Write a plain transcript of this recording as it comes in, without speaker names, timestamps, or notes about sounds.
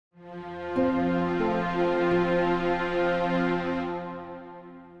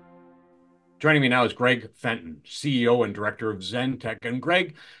Joining me now is Greg Fenton, CEO and Director of Zentek. And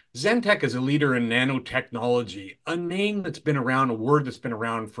Greg, Zentek is a leader in nanotechnology, a name that's been around, a word that's been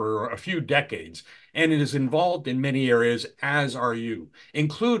around for a few decades, and it is involved in many areas, as are you,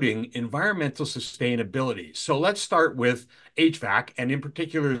 including environmental sustainability. So let's start with HVAC and in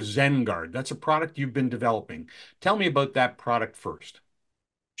particular ZenGUARD. That's a product you've been developing. Tell me about that product first.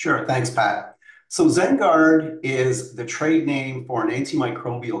 Sure, thanks, Pat. So ZenGUARD is the trade name for an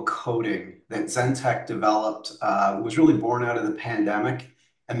antimicrobial coating that Zentek developed. Was really born out of the pandemic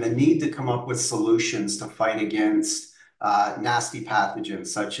and the need to come up with solutions to fight against nasty pathogens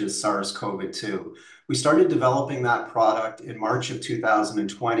such as SARS-CoV-2. We started developing that product in March of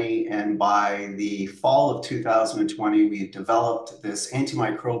 2020, and by the fall of 2020, we developed this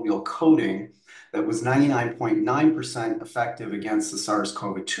antimicrobial coating that was 99.9% effective against the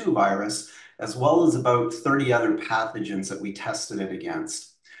SARS-CoV-2 virus, as well as about 30 other pathogens that we tested it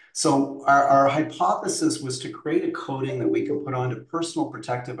against. So our hypothesis was to create a coating that we could put onto personal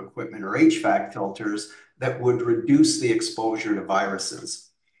protective equipment or HVAC filters that would reduce the exposure to viruses.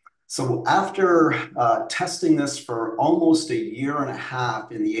 So after testing this for almost a year and a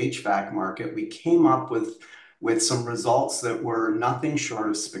half in the HVAC market, we came up with some results that were nothing short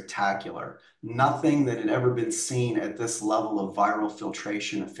of spectacular. Nothing that had ever been seen at this level of viral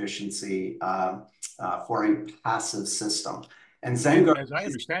filtration efficiency for a passive system. And ZenGUARD, As I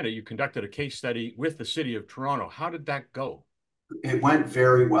understand it, you conducted a case study with the City of Toronto. How did that go? it went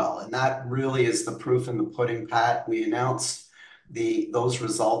very well, and that really is the proof in the pudding, Pat. We announced those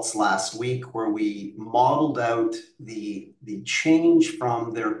results last week, where we modeled out the change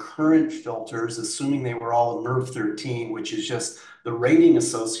from their current filters, assuming they were all MERV 13, which is just the rating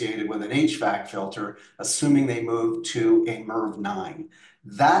associated with an HVAC filter, assuming they moved to a MERV 9.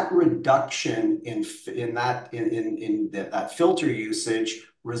 That reduction in that filter usage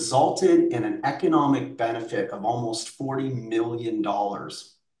resulted in an economic benefit of almost $40 million.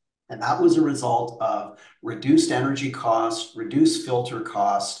 And that was a result of reduced energy costs, reduced filter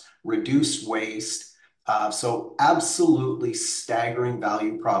costs, reduced waste. So absolutely staggering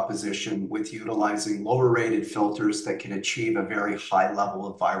value proposition with utilizing lower rated filters that can achieve a very high level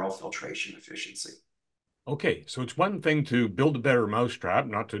of viral filtration efficiency. Okay, so it's one thing to build a better mousetrap,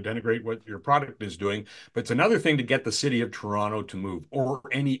 not to denigrate what your product is doing, but it's another thing to get the City of Toronto to move or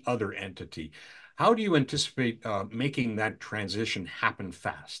any other entity. How do you anticipate making that transition happen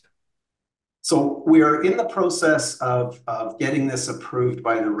fast? So we are in the process of getting this approved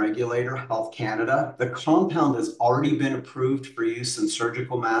by the regulator, Health Canada. The compound has already been approved for use in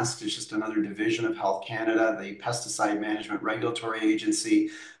surgical masks. It's just another division of Health Canada, the Pesticide Management Regulatory Agency,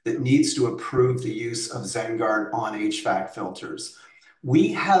 that needs to approve the use of ZenGUARD on HVAC filters.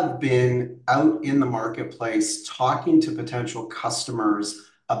 We have been out in the marketplace talking to potential customers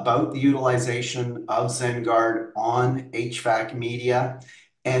about the utilization of ZenGUARD on HVAC media.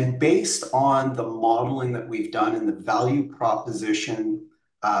 And based on the modeling that we've done and the value proposition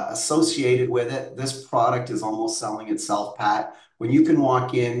associated with it, this product is almost selling itself, Pat. When you can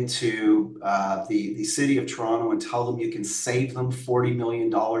walk into the City of Toronto and tell them you can save them $40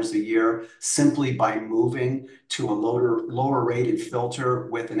 million a year simply by moving to a lower rated filter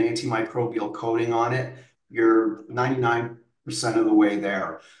with an antimicrobial coating on it, you're 99% of the way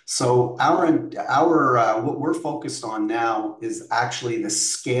there. So what we're focused on now is actually the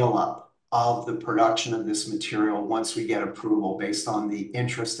scale up of the production of this material once we get approval based on the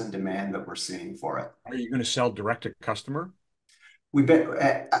interest and demand that we're seeing for it. Are you going to sell direct to customer? We've been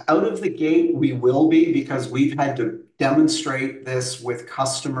out of the gate, we will be, because we've had to demonstrate this with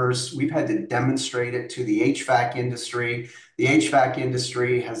customers. We've had to demonstrate it to the HVAC industry. The HVAC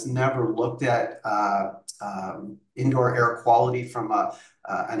industry has never looked at indoor air quality from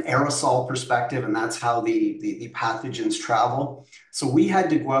an aerosol perspective, and that's how the pathogens travel. So we had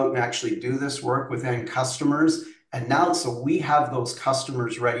to go out and actually do this work with end customers. And now, so we have those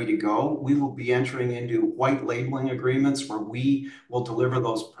customers ready to go. We will be entering into white labeling agreements where we will deliver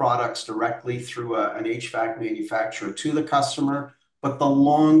those products directly through an HVAC manufacturer to the customer. But the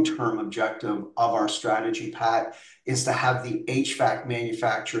long-term objective of our strategy, Pat, is to have the HVAC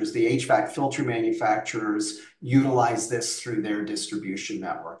manufacturers, the HVAC filter manufacturers, utilize this through their distribution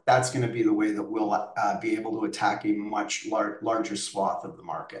network. That's going to be the way that we'll be able to attack a much larger swath of the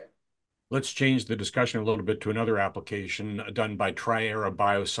market. Let's change the discussion a little bit to another application done by Triera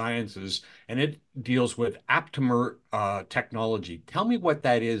Biosciences, and it deals with Aptamer technology. Tell me what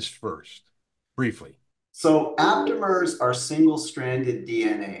that is first, briefly. So aptamers are single-stranded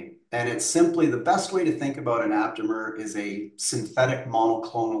DNA. And it's simply the best way to think about an aptamer is a synthetic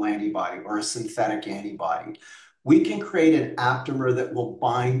monoclonal antibody or a synthetic antibody. We can create an aptamer that will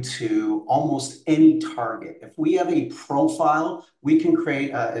bind to almost any target. If we have a profile, we can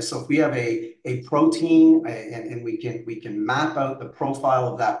create, so if we have a protein and we can map out the profile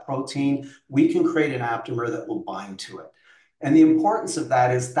of that protein, we can create an aptamer that will bind to it. And the importance of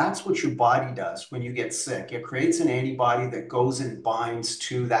that is that's what your body does when you get sick. It creates an antibody that goes and binds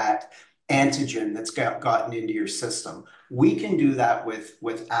to that antigen that's gotten into your system. We can do that with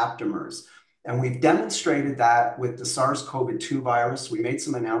aptamers. And we've demonstrated that with the SARS-CoV-2 virus. We made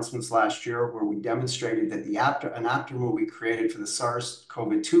some announcements last year where we demonstrated that an aptamer we created for the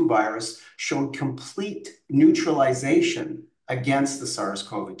SARS-CoV-2 virus showed complete neutralization against the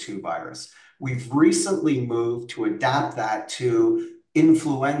SARS-CoV-2 virus. We've recently moved to adapt that to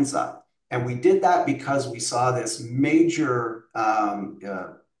influenza. And we did that because we saw this major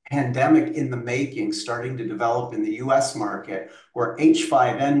pandemic in the making starting to develop in the US market, where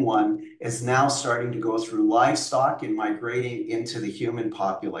H5N1 is now starting to go through livestock and migrating into the human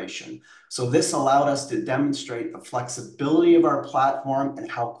population. So this allowed us to demonstrate the flexibility of our platform and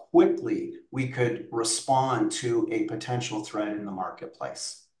how quickly we could respond to a potential threat in the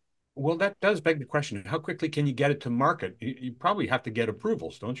marketplace. Well, that does beg the question, how quickly can you get it to market? You probably have to get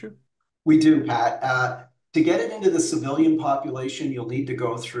approvals, don't you? We do, Pat. To get it into the civilian population, you'll need to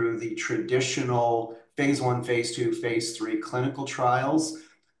go through the traditional phase 1, phase 2, phase 3 clinical trials.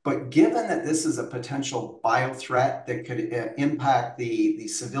 But given that this is a potential biothreat that could impact the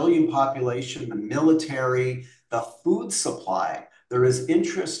civilian population, the military, the food supply, there is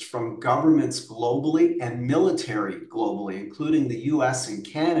interest from governments globally and military globally, including the US and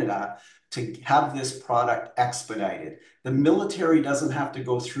Canada, to have this product expedited. The military doesn't have to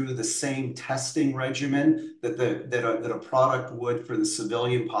go through the same testing regimen that a product would for the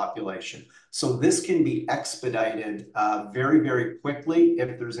civilian population. So this can be expedited very, very quickly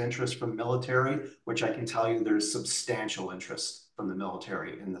if there's interest from military, which I can tell you there's substantial interest from the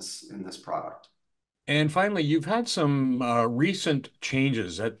military in this product. And finally, you've had some recent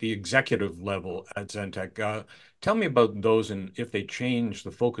changes at the executive level at Zentek. Tell me about those and if they change the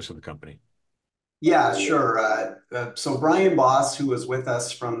focus of the company. Yeah, sure. So Brian Boss, who was with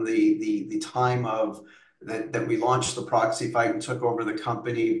us from the time of that we launched the proxy fight and took over the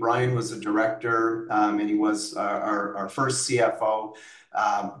company. Brian was a director, and he was our first CFO.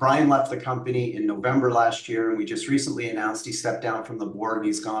 Brian left the company in November last year, and we just recently announced he stepped down from the board and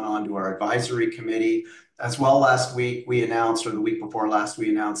he's gone on to our advisory committee. As well, last week we announced, or the week before last,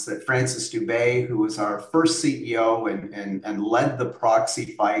 we announced that Francis Dubé, who was our first CEO and led the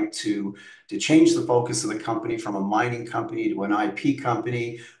proxy fight to change the focus of the company from a mining company to an IP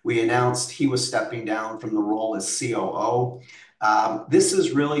company, we announced he was stepping down from the role as COO. This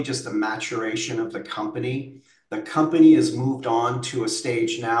is really just a maturation of the company. The company has moved on to a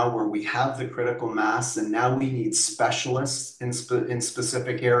stage now where we have the critical mass, and now we need specialists in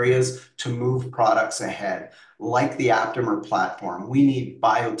specific areas to move products ahead, like the Aptamer platform. We need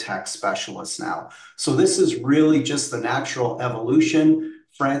biotech specialists now. So this is really just the natural evolution.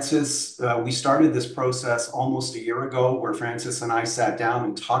 Francis, we started this process almost a year ago where Francis and I sat down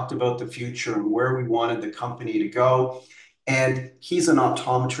and talked about the future and where we wanted the company to go. And he's an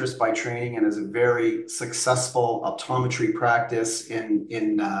optometrist by training and has a very successful optometry practice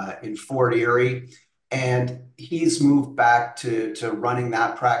in Fort Erie. And he's moved back to running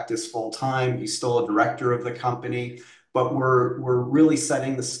that practice full time. He's still a director of the company, but we're really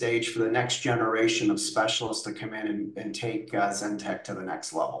setting the stage for the next generation of specialists to come in and take Zentek to the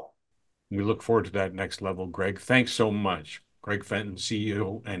next level. We look forward to that next level, Greg. Thanks so much. Greg Fenton,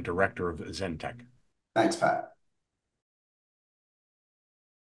 CEO and Director of Zentek. Thanks, Pat.